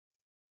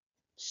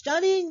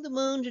Studying the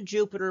moons of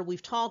Jupiter,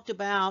 we've talked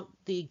about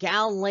the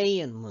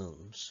Galilean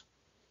moons.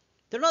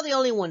 They're not the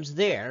only ones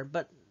there,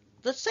 but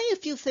let's say a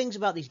few things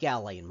about these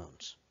Galilean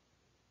moons.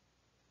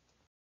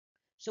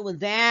 So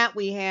with that,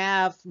 we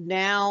have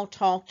now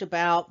talked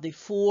about the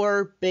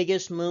four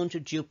biggest moons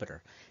of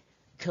Jupiter: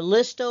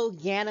 Callisto,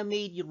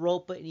 Ganymede,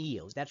 Europa, and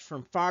Io. That's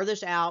from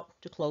farthest out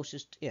to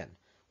closest in.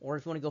 Or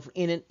if you want to go from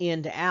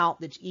in to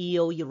out, that's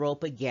Io,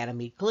 Europa,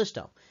 Ganymede,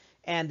 Callisto.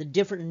 And the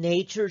different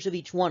natures of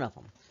each one of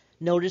them.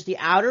 Notice the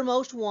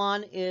outermost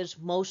one is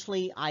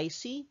mostly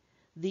icy.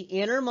 The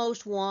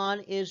innermost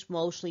one is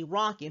mostly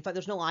rocky. In fact,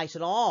 there's no ice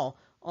at all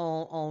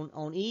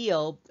on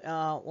Io.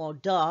 Well,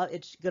 duh,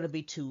 it's going to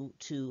be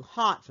too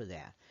hot for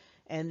that.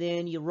 And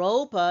then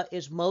Europa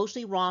is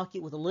mostly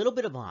rocky with a little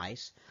bit of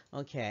ice,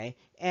 okay.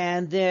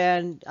 And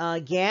then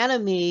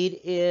Ganymede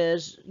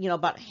is,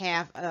 about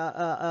half,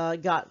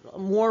 got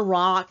more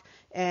rock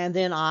and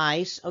then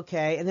ice,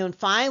 okay. And then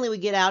finally we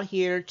get out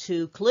here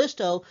to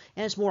Callisto,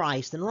 and it's more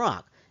ice than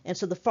rock. And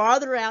so the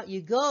farther out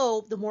you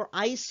go, the more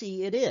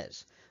icy it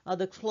is.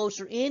 The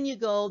closer in you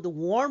go, the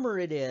warmer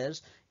it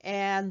is,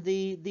 and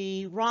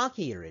the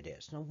rockier it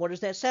is. Now, what does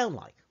that sound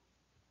like?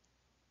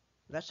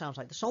 That sounds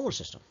like the solar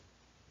system.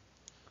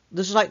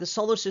 This is like the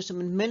solar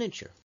system in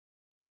miniature.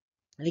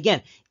 And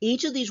again,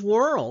 each of these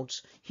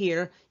worlds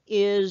here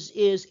is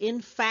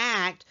in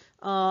fact,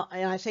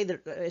 and I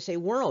say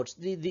worlds.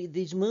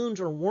 These moons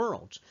are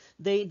worlds.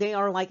 They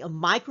are like a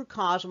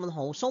microcosm of the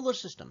whole solar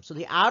system. So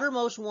the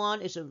outermost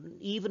one is an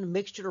even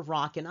mixture of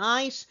rock and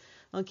ice.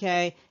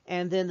 Okay,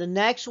 and then the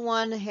next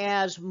one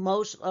has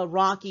most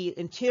rocky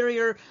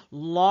interior,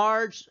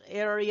 large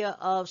area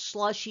of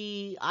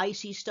slushy,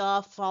 icy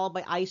stuff, followed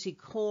by icy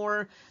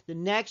core. The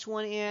next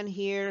one in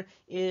here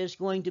is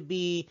going to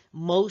be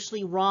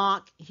mostly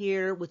rock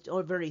here with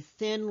a very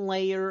thin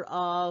layer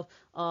of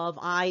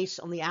ice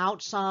on the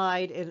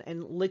outside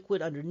and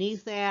liquid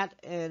underneath that.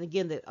 And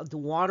again, the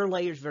water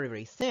layer is very,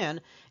 very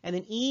thin. And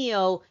then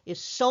Io is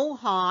so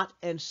hot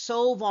and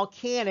so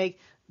volcanic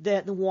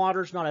that the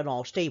water's not at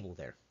all stable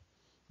there.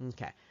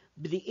 Okay.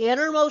 But the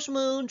innermost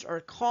moons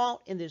are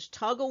caught in this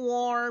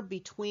tug-of-war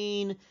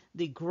between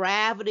the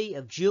gravity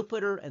of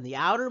Jupiter and the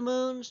outer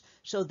moons,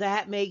 so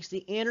that makes the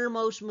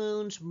innermost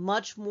moons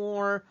much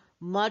more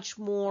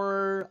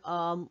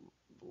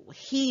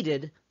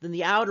heated than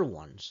the outer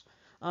ones.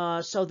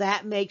 So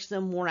that makes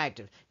them more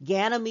active.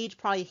 Ganymede's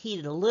probably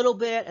heated a little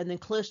bit, and then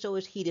Callisto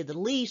is heated the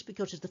least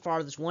because it's the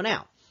farthest one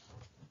out.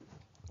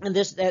 And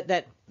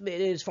that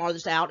is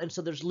farthest out, and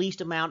so there's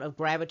least amount of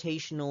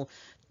gravitational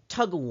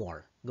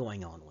tug-of-war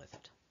going on with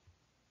it.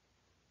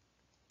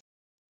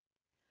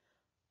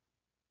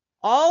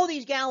 All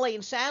these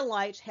Galilean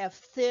satellites have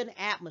thin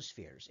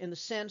atmospheres in the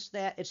sense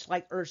that it's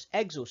like Earth's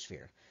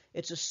exosphere.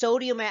 It's a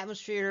sodium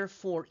atmosphere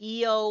for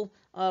Io,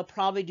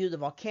 probably due to the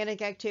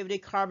volcanic activity,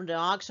 carbon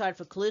dioxide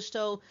for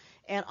Callisto,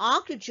 and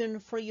oxygen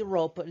for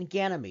Europa and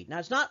Ganymede. Now,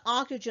 it's not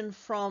oxygen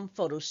from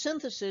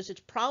photosynthesis. It's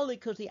probably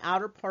because the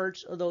outer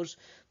parts of those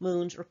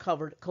moons are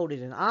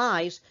coated in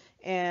ice,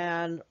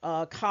 and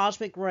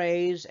cosmic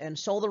rays and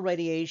solar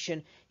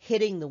radiation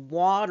hitting the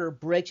water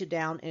breaks it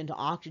down into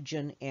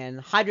oxygen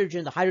and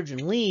hydrogen. The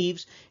hydrogen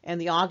leaves,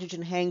 and the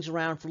oxygen hangs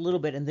around for a little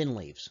bit and then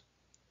leaves.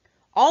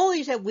 All of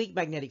these have weak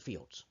magnetic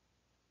fields.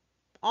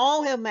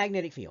 All have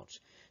magnetic fields,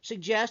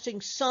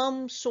 suggesting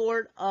some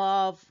sort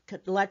of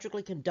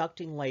electrically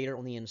conducting layer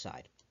on the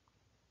inside.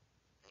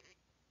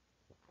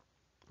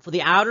 For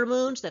the outer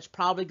moons, that's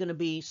probably going to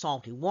be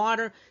salty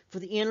water. For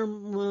the inner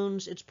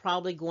moons, it's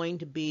probably going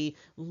to be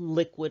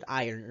liquid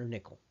iron or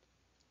nickel.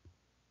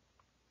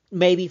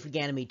 Maybe for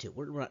Ganymede too.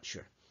 We're not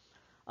sure.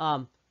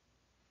 Io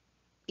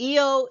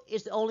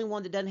is the only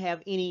one that doesn't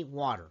have any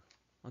water.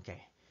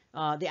 Okay.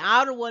 The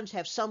outer ones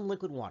have some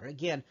liquid water.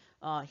 Again,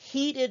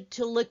 heated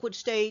to liquid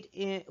state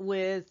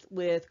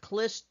with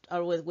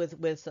Callisto,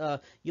 with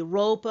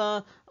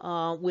Europa,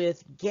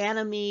 with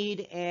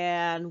Ganymede,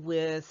 and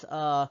with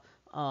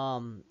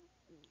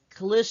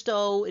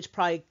Callisto. It's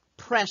probably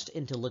pressed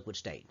into liquid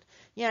state.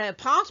 Yeah,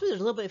 possibly there's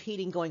a little bit of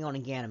heating going on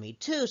in Ganymede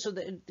too, so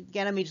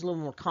Ganymede's a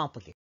little more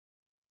complicated.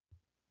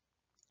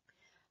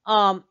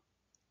 And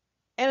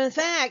in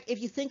fact,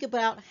 if you think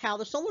about how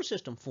the solar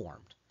system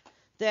formed,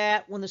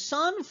 that when the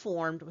sun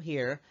formed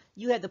here,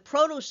 you had the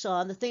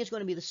proto-sun, the thing that's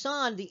going to be the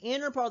sun. The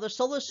inner part of the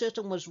solar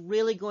system was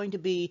really going to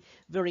be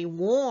very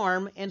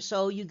warm, and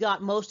so you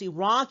got mostly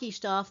rocky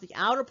stuff. The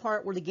outer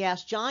part where the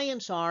gas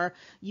giants are,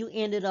 you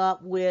ended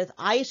up with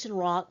ice and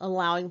rock,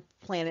 allowing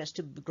planets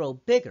to grow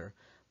bigger.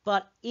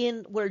 But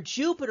in where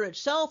Jupiter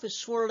itself is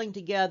swirling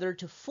together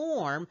to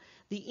form,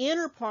 the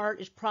inner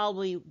part is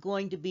probably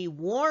going to be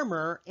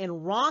warmer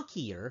and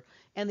rockier,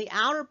 and the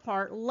outer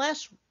part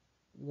less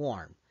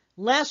warm,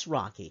 less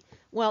rocky.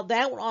 Well,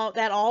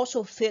 that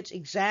also fits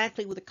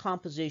exactly with the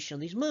composition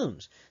of these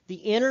moons. The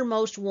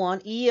innermost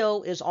one,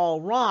 Io, is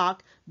all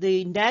rock.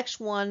 The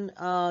next one,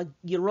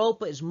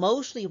 Europa, is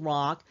mostly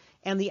rock,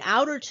 and the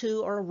outer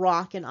two are a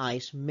rock and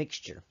ice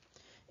mixture.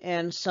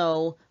 And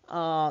so,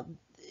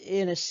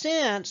 in a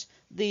sense,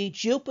 the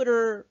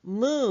Jupiter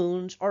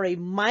moons are a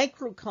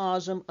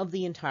microcosm of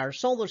the entire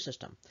solar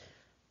system.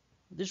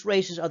 This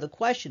raises other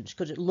questions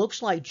because it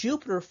looks like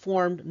Jupiter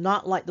formed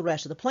not like the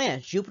rest of the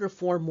planets. Jupiter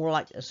formed more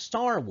like a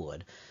star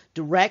would,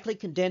 directly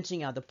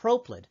condensing out of the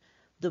propelid.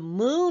 The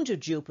moons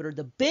of Jupiter,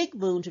 the big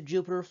moons of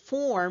Jupiter,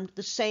 formed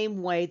the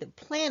same way that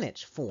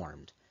planets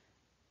formed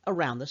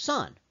around the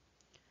sun.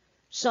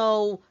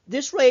 So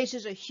this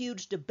raises a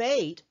huge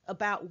debate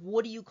about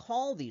what do you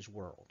call these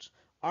worlds?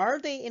 Are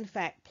they in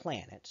fact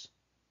planets?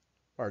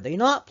 Or are they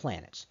not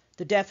planets?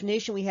 The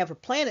definition we have for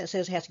planet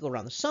says it has to go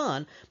around the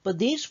sun, but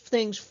these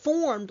things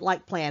formed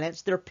like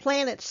planets. They're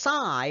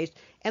planet-sized,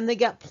 and they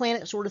got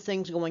planet sort of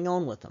things going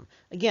on with them.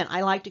 Again,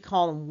 I like to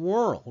call them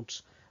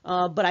worlds,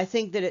 but I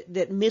think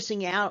that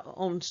missing out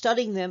on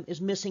studying them is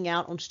missing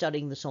out on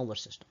studying the solar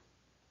system.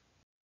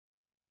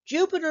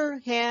 Jupiter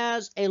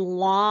has a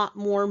lot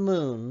more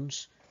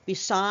moons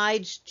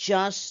besides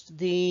just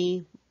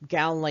the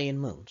Galilean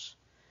moons.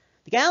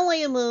 The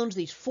Galilean moons,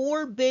 these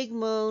 4 big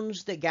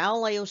moons that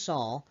Galileo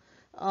saw,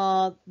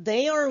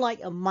 they are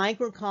like a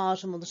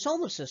microcosm of the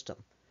solar system.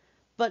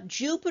 But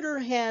Jupiter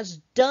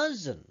has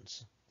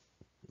dozens,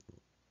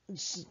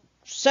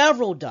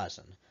 several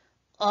dozen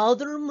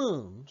other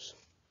moons,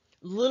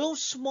 little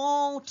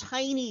small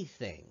tiny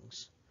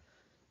things,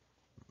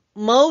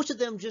 most of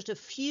them just a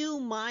few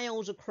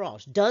miles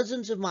across,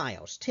 dozens of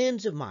miles,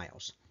 tens of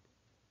miles.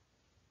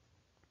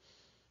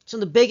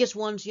 Some of the biggest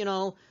ones,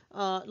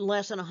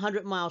 less than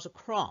 100 miles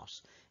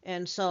across.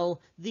 And so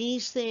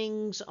these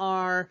things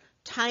are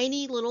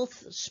tiny little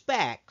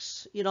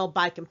specks,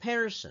 by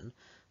comparison.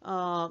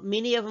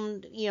 Many of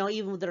them,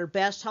 even with their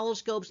best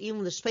telescopes, even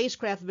when the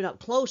spacecraft have been up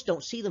close,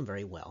 don't see them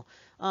very well.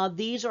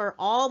 These are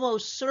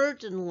almost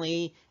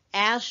certainly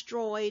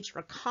asteroids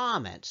or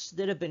comets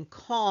that have been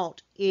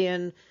caught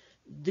in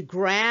the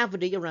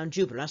gravity around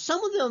Jupiter. Now,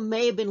 some of them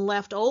may have been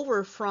left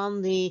over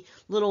from the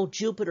little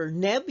Jupiter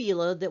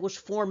nebula that was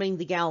forming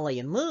the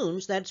Galilean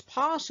moons. That's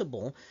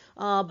possible.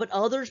 But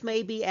others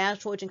may be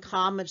asteroids and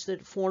comets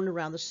that formed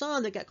around the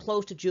sun that got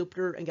close to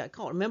Jupiter and got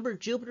caught. Remember,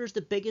 Jupiter is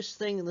the biggest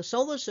thing in the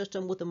solar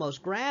system with the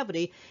most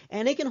gravity,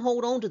 and it can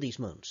hold on to these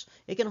moons.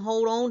 It can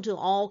hold on to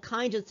all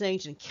kinds of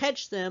things and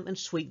catch them and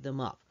sweep them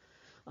up.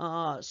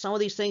 Some of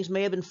these things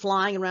may have been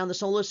flying around the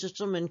solar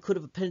system and could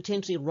have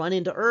potentially run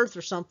into Earth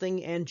or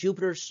something, and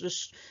Jupiter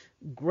just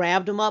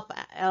grabbed them up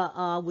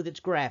with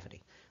its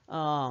gravity,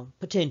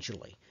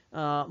 potentially.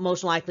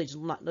 Most likely it's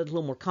a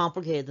little more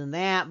complicated than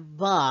that,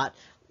 but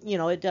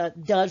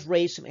it does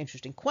raise some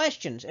interesting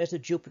questions as to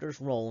Jupiter's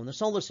role in the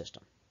solar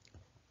system.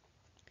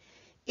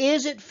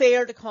 Is it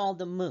fair to call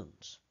them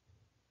moons?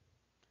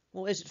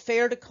 Well, is it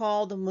fair to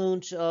call the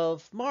moons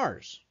of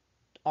Mars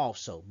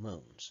also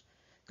moons?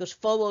 Because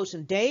Phobos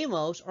and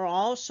Deimos are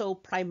also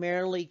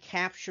primarily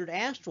captured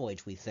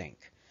asteroids, we think,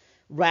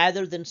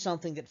 rather than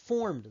something that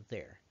formed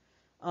there.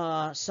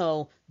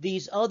 So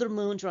these other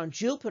moons around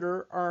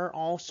Jupiter are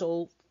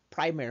also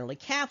primarily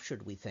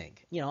captured, we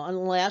think,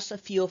 unless a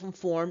few of them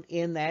formed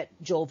in that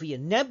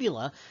Jovian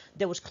nebula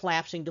that was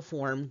collapsing to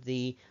form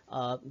the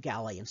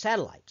Galilean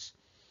satellites.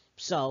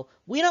 So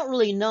we don't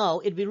really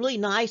know. It'd be really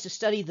nice to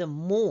study them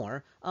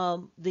more.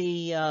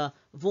 The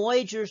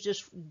Voyagers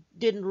just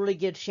didn't really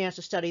get a chance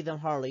to study them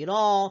hardly at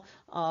all.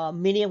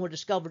 Many of them were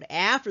discovered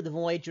after the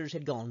Voyagers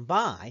had gone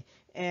by.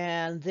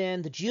 And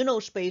then the Juno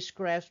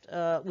spacecraft,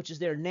 which is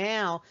there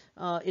now,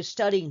 is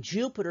studying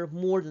Jupiter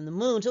more than the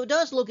moon. So it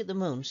does look at the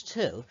moons,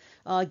 too.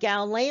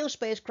 Galileo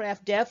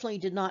spacecraft definitely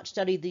did not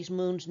study these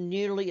moons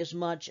nearly as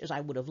much as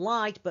I would have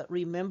liked. But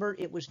remember,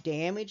 it was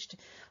damaged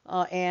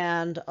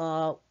and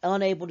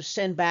unable to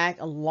send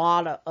back a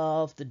lot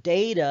of the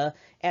data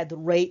at the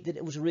rate that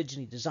it was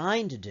originally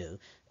designed to do.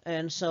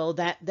 And so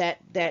that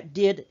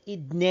did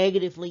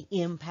negatively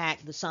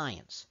impact the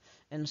science.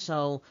 And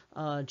so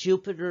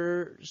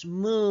Jupiter's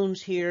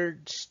moons here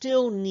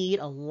still need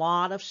a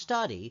lot of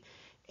study,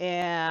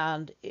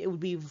 and it would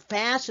be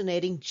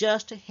fascinating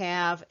just to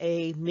have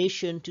a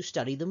mission to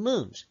study the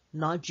moons.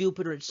 Not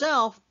Jupiter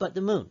itself, but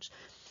the moons.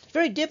 It's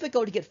very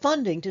difficult to get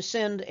funding to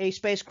send a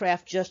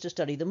spacecraft just to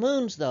study the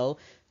moons, though,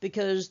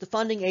 because the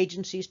funding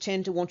agencies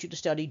tend to want you to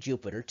study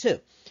Jupiter,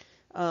 too.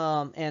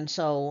 But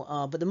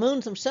the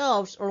moons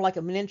themselves are like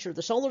a miniature of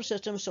the solar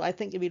system, so I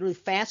think it'd be really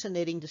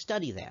fascinating to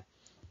study that.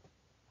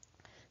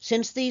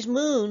 Since these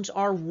moons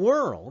are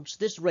worlds,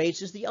 this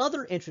raises the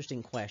other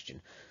interesting question.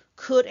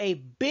 Could a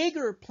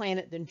bigger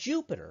planet than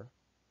Jupiter,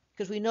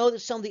 because we know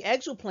that some of the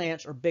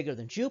exoplanets are bigger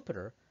than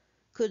Jupiter,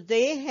 could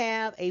they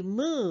have a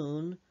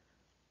moon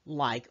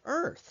like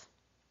Earth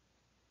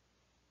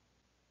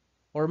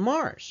or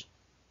Mars?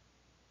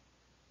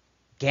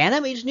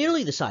 Ganymede is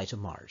nearly the size of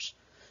Mars.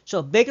 So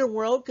a bigger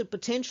world could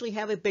potentially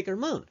have a bigger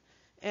moon.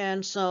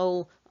 And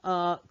so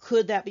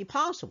could that be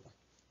possible?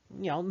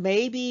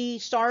 Maybe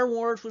Star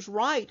Wars was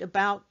right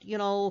about,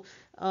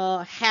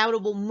 a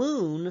habitable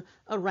moon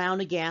around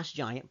a gas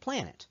giant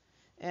planet.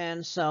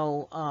 And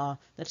so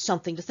that's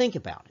something to think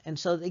about. And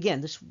so,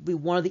 again, this would be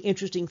one of the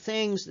interesting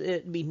things.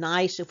 It'd be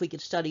nice if we could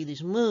study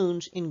these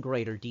moons in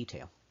greater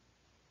detail.